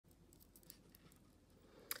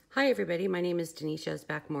Hi everybody, my name is Denise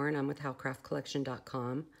Backmore and I'm with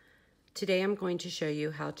howcraftcollection.com. Today I'm going to show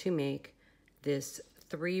you how to make this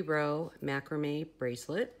 3-row macrame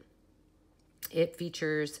bracelet. It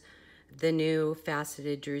features the new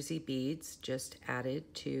faceted druzy beads just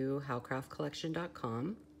added to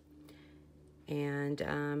howcraftcollection.com.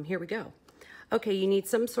 And here we go. Okay, you need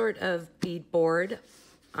some sort of bead board.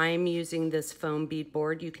 I'm using this foam bead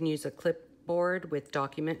board. You can use a clipboard with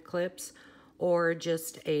document clips or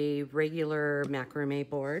just a regular macrame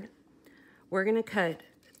board. We're gonna cut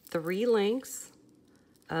 3 lengths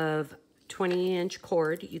of 20-inch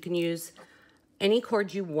cord. You can use any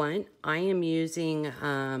cord you want. I am using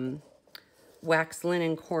wax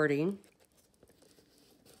linen cording,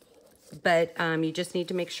 but you just need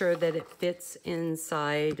to make sure that it fits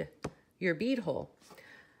inside your bead hole.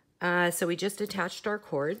 So we just attached our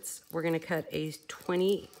cords. We're gonna cut a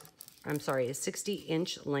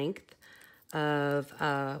 60-inch length of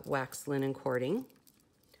wax linen cording.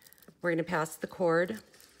 We're gonna pass the cord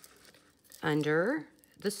under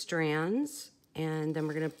the strands and then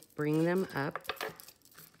we're gonna bring them up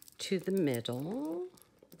to the middle.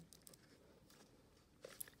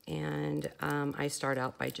 And I start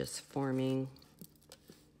out by just forming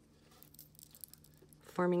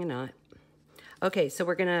a knot. Okay, so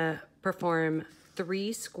we're gonna perform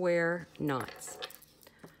 3 square knots.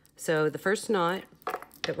 So the first knot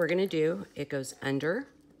that we're gonna do, it goes under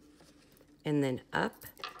and then up,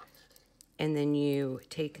 and then you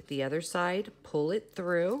take the other side, pull it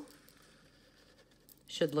through.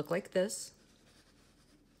 Should look like this.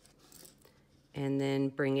 And then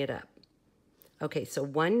bring it up. Okay, so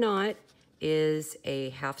 1 knot is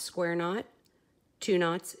a half square knot, 2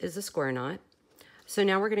 knots is a square knot. So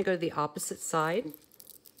now we're gonna go to the opposite side.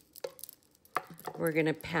 We're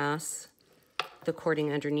gonna pass the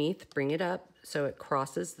cording underneath, bring it up so it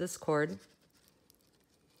crosses this cord.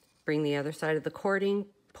 Bring the other side of the cording,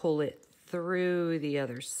 pull it through the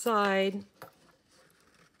other side,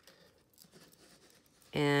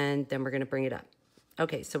 and then we're gonna bring it up.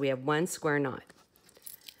 Okay, so we have 1 square knot.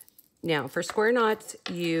 Now, for square knots,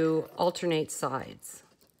 you alternate sides.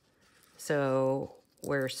 So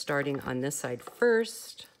we're starting on this side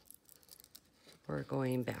first. We're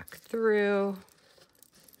going back through.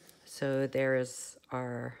 So there is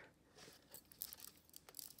our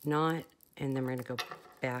knot, and then we're gonna go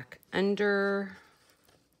back under,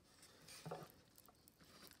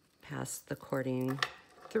 pass the cording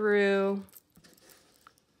through.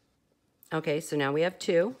 Okay, so now we have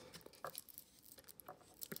 2.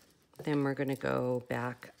 Then we're gonna go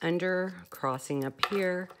back under, crossing up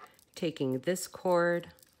here, taking this cord,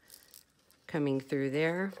 coming through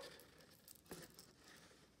there.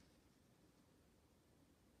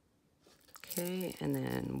 Okay, and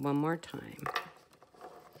then 1 more time.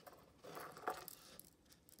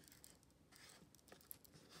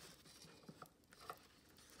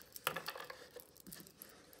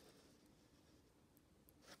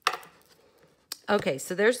 Okay,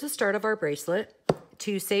 so there's the start of our bracelet.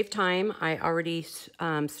 To save time, I already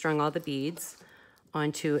strung all the beads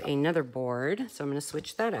onto another board, so I'm gonna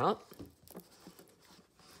switch that out.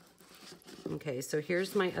 Okay, so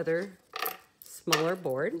here's my other smaller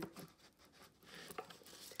board.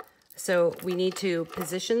 So we need to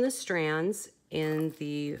position the strands in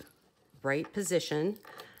the right position.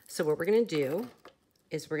 So what we're gonna do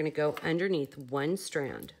is we're gonna go underneath 1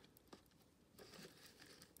 strand.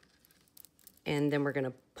 And then we're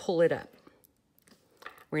gonna pull it up.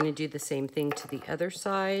 We're gonna do the same thing to the other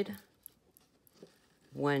side.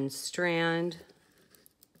 1 strand,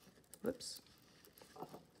 whoops.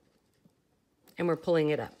 And we're pulling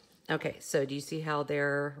it up. Okay, so do you see how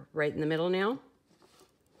they're right in the middle now?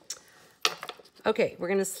 Okay, we're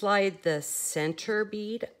gonna slide the center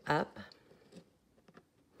bead up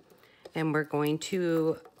and we're going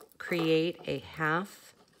to create a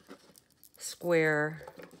half square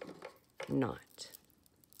knot.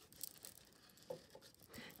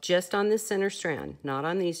 Just on the center strand, not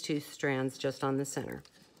on these 2 strands, just on the center.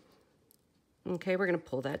 Okay, we're gonna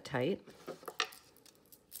pull that tight.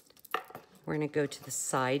 We're gonna go to the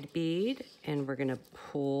side bead and we're gonna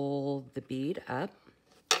pull the bead up.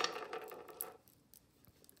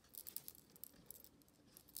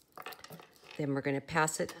 Then we're gonna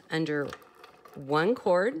pass it under 1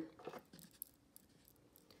 cord,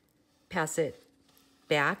 pass it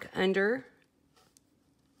back under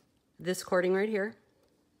this cording right here,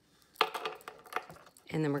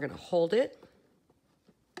 and then we're gonna hold it,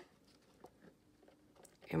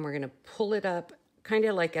 and we're gonna pull it up kind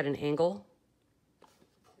of like at an angle.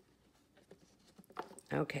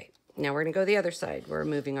 Okay, now we're gonna go the other side. We're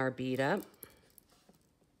moving our bead up.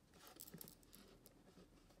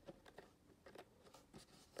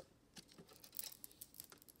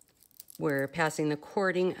 We're passing the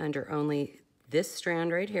cording under only this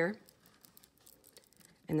strand right here.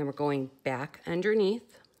 And then we're going back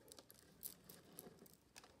underneath.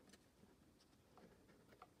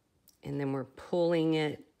 And then we're pulling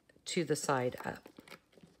it to the side up.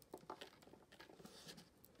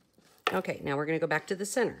 Okay, now we're going to go back to the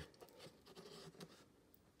center.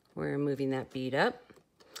 We're moving that bead up.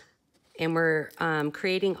 And we're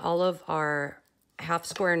creating all of our half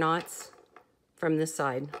square knots from this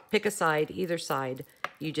side. Pick a side, either side.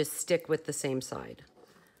 You just stick with the same side.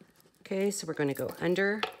 Okay, so we're going to go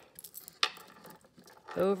under,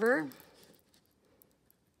 over, and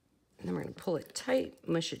then we're going to pull it tight,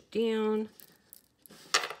 mush it down.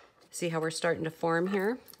 See how we're starting to form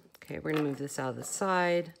here? Okay, we're going to move this out of the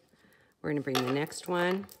side. We're going to bring the next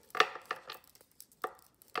one,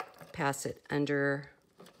 pass it under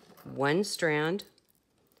one strand,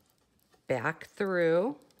 back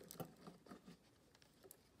through,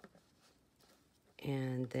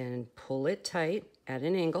 and then pull it tight at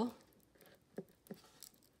an angle.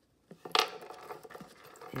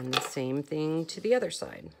 And the same thing to the other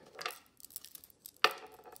side.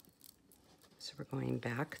 So we're going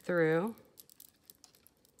back through.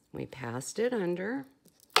 We passed it under.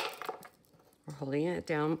 We're holding it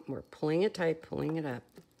down. We're pulling it tight, pulling it up.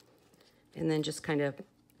 And then just kind of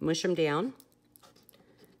mush them down.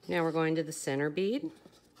 Now we're going to the center bead.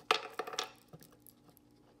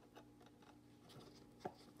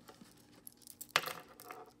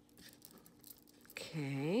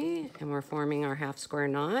 Okay, and we're forming our half square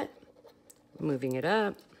knot, moving it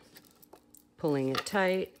up, pulling it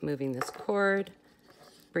tight, moving this cord,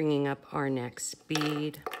 bringing up our next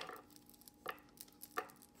bead,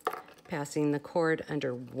 passing the cord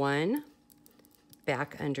under one,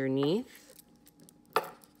 back underneath,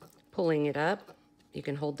 pulling it up. You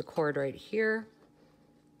can hold the cord right here,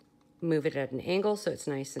 move it at an angle so it's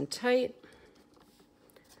nice and tight.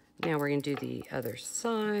 Now we're going to do the other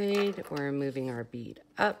side. We're moving our bead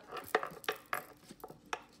up.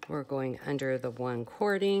 We're going under the one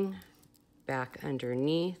cording, back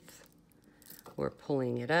underneath. We're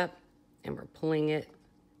pulling it up and we're pulling it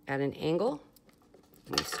at an angle.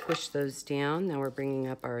 We squish those down. Now we're bringing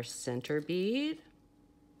up our center bead.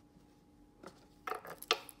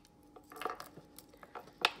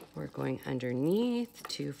 We're going underneath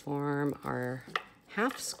to form our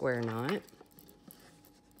half square knot.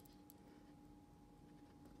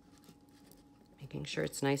 Making sure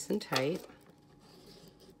it's nice and tight.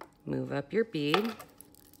 Move up your bead.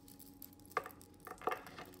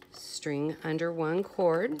 String under one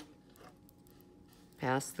cord.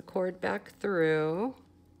 Pass the cord back through.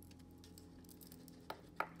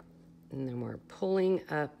 And then we're pulling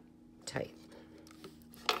up tight.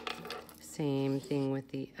 Same thing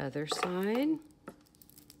with the other side.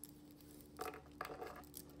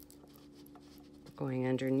 Going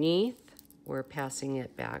underneath. We're passing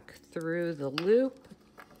it back through the loop,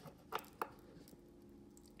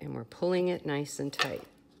 and we're pulling it nice and tight.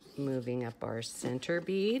 Moving up our center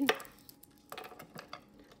bead.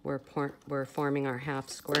 We're forming our half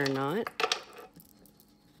square knot.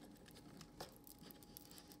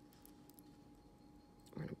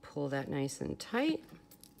 We're going to pull that nice and tight.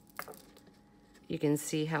 You can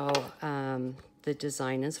see how the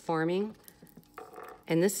design is forming.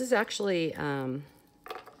 And this is actually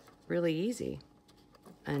really easy.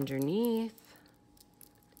 Underneath,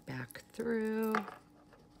 back through,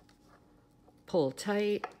 pull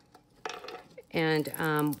tight, and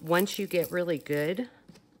once you get really good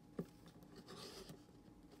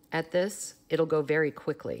at this, it'll go very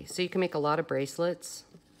quickly. So you can make a lot of bracelets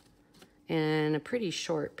in a pretty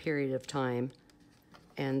short period of time,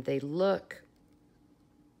 and they look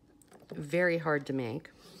very hard to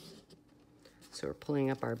make. So we're pulling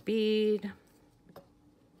up our bead.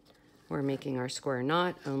 We're making our square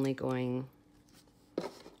knot, only going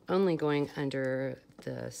under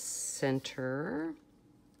the center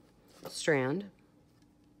strand.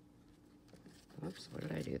 Oops, what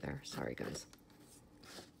did I do there? Sorry, guys.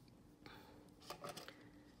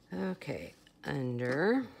 Okay,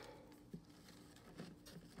 under,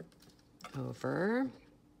 over,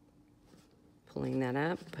 pulling that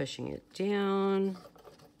up, pushing it down.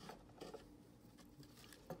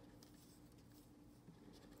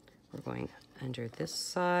 We're going under this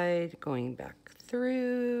side, going back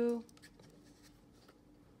through.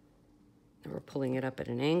 And we're pulling it up at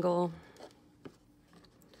an angle.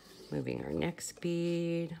 Moving our next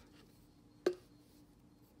bead.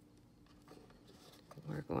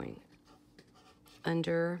 We're going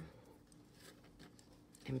under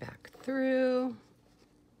and back through.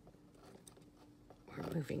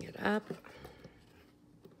 We're moving it up.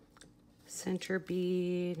 Center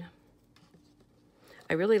bead.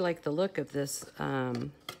 I really like the look of this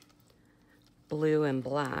blue and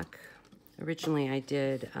black. Originally I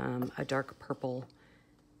did a dark purple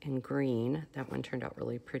and green. That one turned out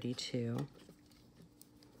really pretty too.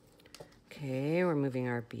 Okay, we're moving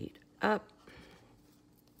our bead up.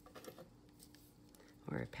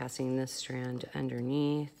 We're passing this strand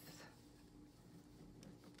underneath,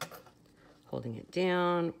 holding it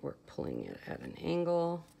down. We're pulling it at an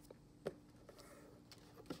angle.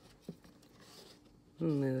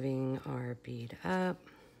 Moving our bead up,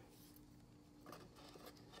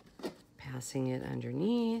 passing it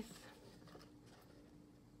underneath,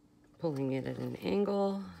 pulling it at an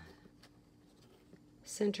angle,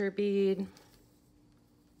 center bead.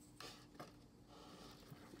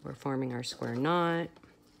 We're forming our square knot,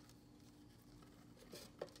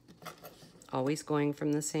 always going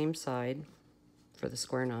from the same side for the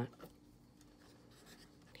square knot.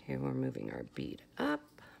 Okay, we're moving our bead up,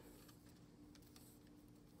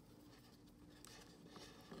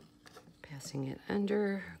 passing it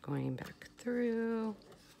under, going back through,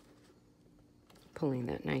 pulling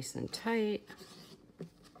that nice and tight,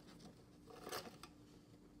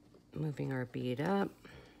 moving our bead up,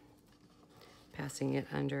 passing it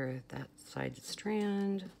under that side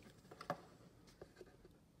strand,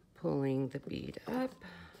 pulling the bead up,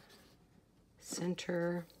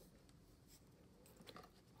 center,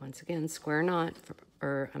 once again square knot,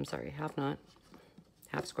 or I'm sorry, half knot,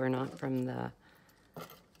 half square knot from the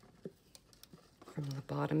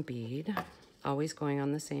bottom bead, always going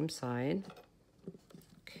on the same side.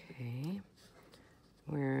 Okay,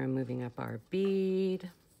 we're moving up our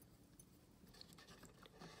bead.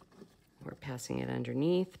 We're passing it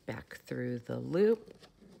underneath, back through the loop.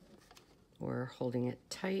 We're holding it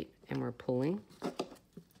tight and we're pulling.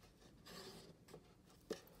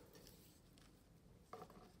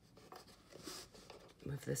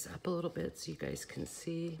 Move this up a little bit so you guys can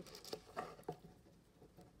see.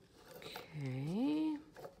 Okay.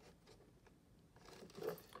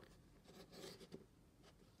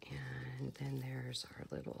 And then there's our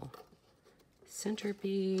little center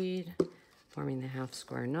bead, forming the half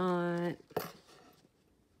square knot,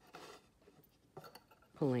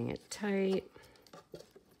 pulling it tight,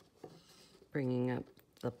 bringing up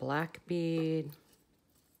the black bead,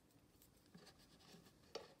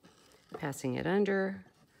 passing it under,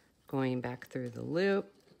 going back through the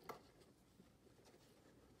loop,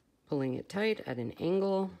 pulling it tight at an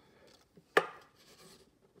angle,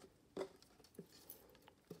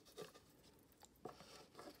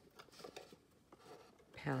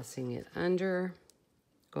 passing it under,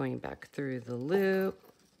 going back through the loop,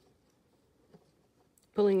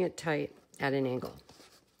 pulling it tight at an angle.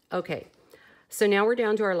 Okay, so now we're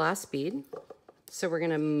down to our last bead. So we're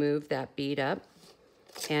gonna move that bead up,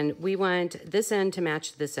 and we want this end to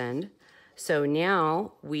match this end. So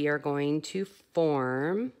now we are going to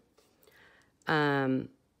form 3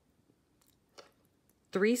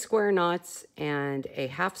 square knots and a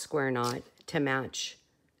half square knot to match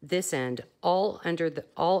this end, all under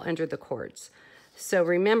the cords. So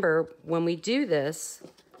remember, when we do this,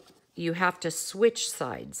 you have to switch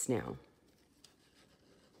sides now.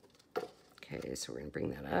 Okay, so we're gonna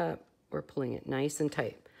bring that up. We're pulling it nice and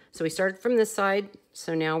tight. So we started from this side,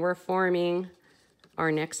 so now we're forming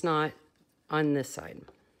our next knot on this side.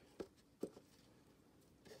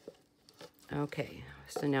 Okay,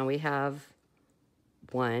 so now we have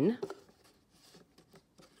 1,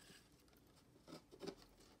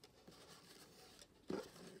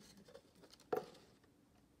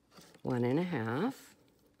 1.5,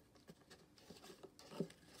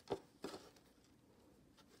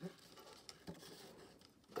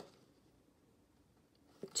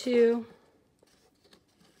 2,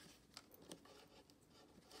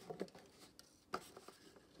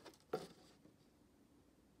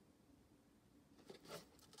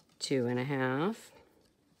 2.5,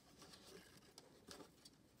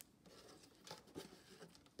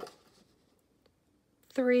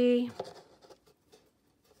 3,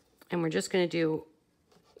 and we're just going to do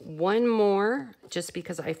one more just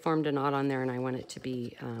because I formed a knot on there and I want it to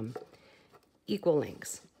be equal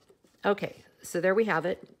lengths. Okay, so there we have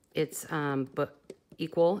it. It's but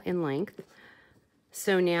equal in length.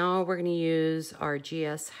 So now we're going to use our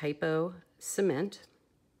JA-GSHYPO cement.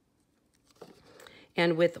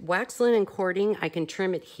 And with wax linen cording, I can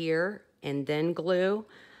trim it here and then glue.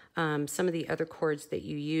 Some of the other cords that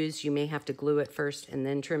you use, you may have to glue it first and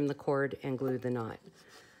then trim the cord and glue the knot.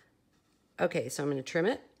 Okay, so I'm going to trim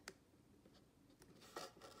it.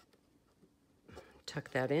 Tuck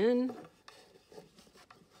that in.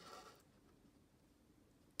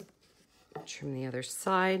 Trim the other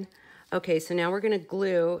side. Okay, so now we're going to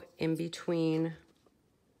glue in between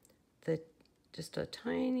just a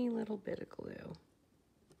tiny little bit of glue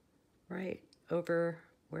right over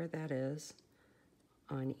where that is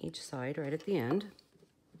on each side, right at the end.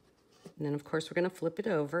 And then of course we're going to flip it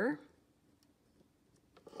over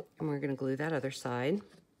and we're going to glue that other side.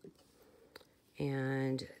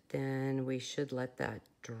 And then we should let that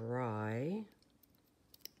dry.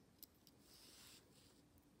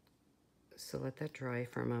 So let that dry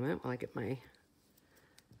for a moment while I get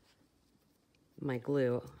my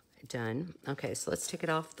glue done. Okay, so let's take it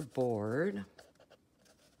off the board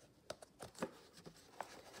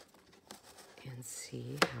and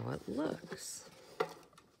see how it looks.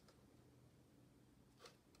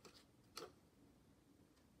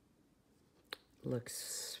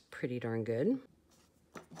 Looks pretty darn good.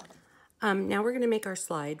 Now we're going to make our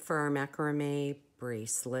slide for our macrame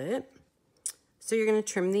bracelet. So you're going to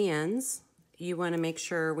trim the ends. You want to make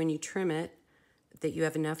sure when you trim it that you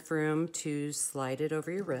have enough room to slide it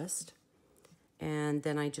over your wrist. And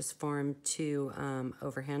then I just formed 2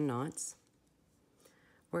 overhand knots.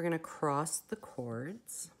 We're going to cross the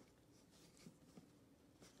cords.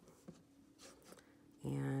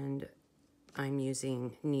 And I'm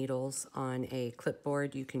using needles on a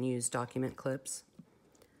clipboard. You can use document clips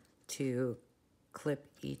to clip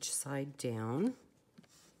each side down.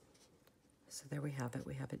 So there we have it.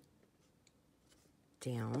 We have it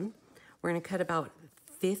down. We're going to cut about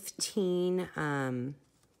 15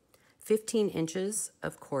 inches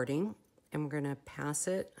of cording, and we're going to pass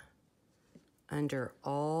it under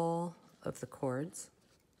all of the cords.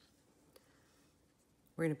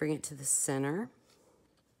 We're going to bring it to the center.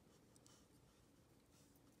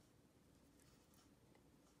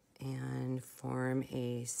 And form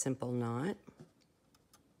a simple knot.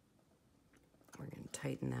 We're going to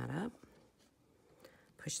tighten that up.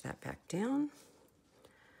 Push that back down.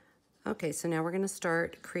 Okay, so now we're going to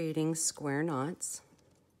start creating square knots.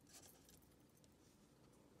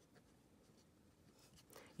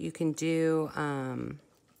 You can do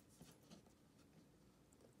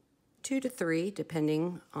 2 to 3,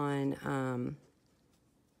 depending on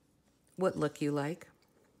what look you like.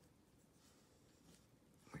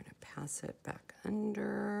 Pass it back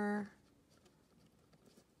under.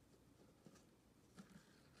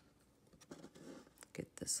 Get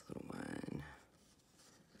this little one.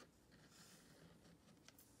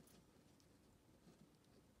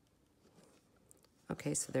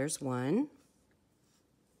 Okay, so there's one.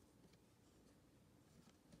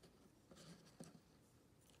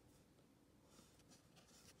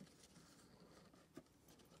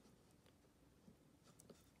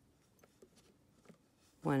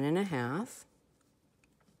 One and a half.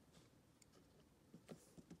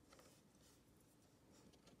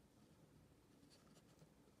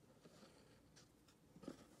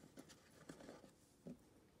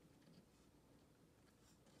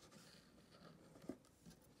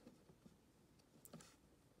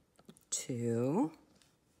 Two.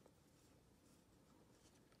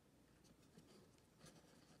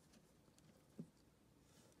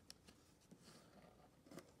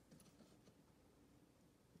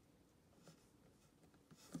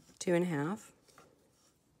 Two and a half.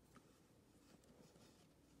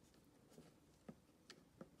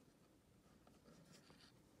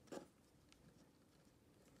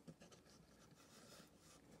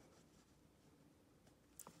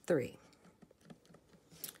 Three.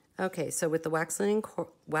 Okay, so with the wax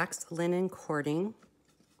linen cording,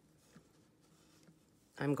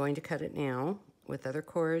 I'm going to cut it now. With other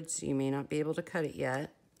cords, you may not be able to cut it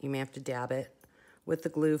yet. You may have to dab it with the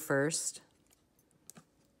glue first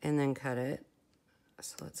and then cut it.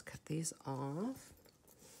 So let's cut these off.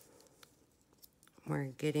 We're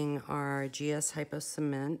getting our JA-GSHYPO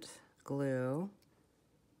cement glue.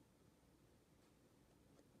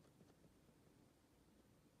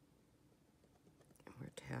 We're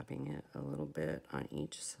tabbing it a little bit on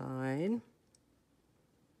each side,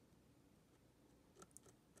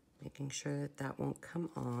 making sure that that won't come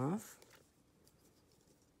off.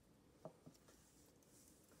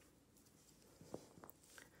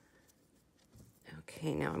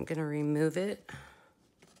 Okay, now I'm going to remove it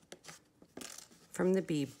from the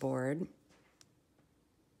bead board, and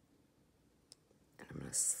I'm going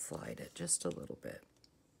to slide it just a little bit.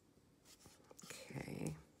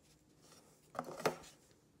 Okay.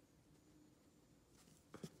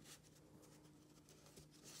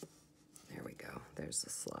 There we go. There's the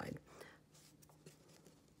slide.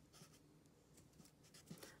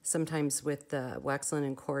 Sometimes with the wax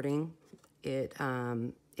linen cording, it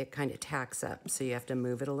kind of tacks up, so you have to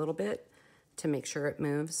move it a little bit to make sure it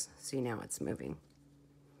moves. See, now it's moving.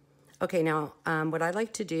 Okay, now what I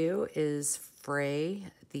like to do is fray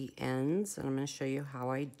the ends, and I'm going to show you how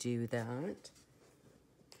I do that.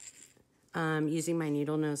 Using my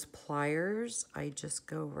needle nose pliers, I just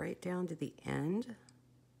go right down to the end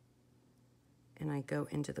and I go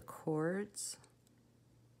into the cords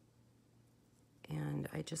and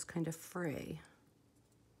I just kind of fray.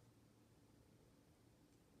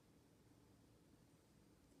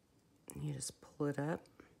 You just pull it up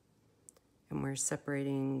and we're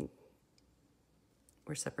separating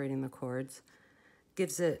the cords.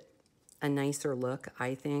 Gives it a nicer look,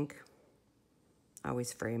 I think. I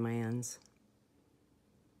always fray my ends.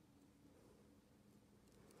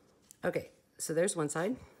 Okay, so there's one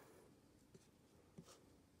side.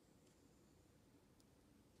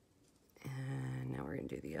 And now we're gonna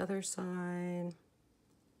do the other side.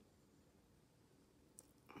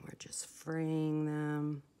 We're just fraying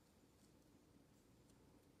them.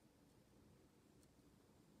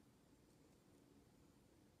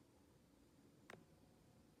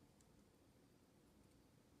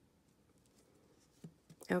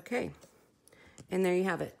 Okay, and there you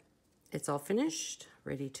have it. It's all finished,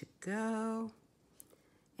 ready to go.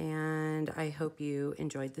 And I hope you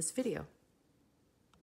enjoyed this video.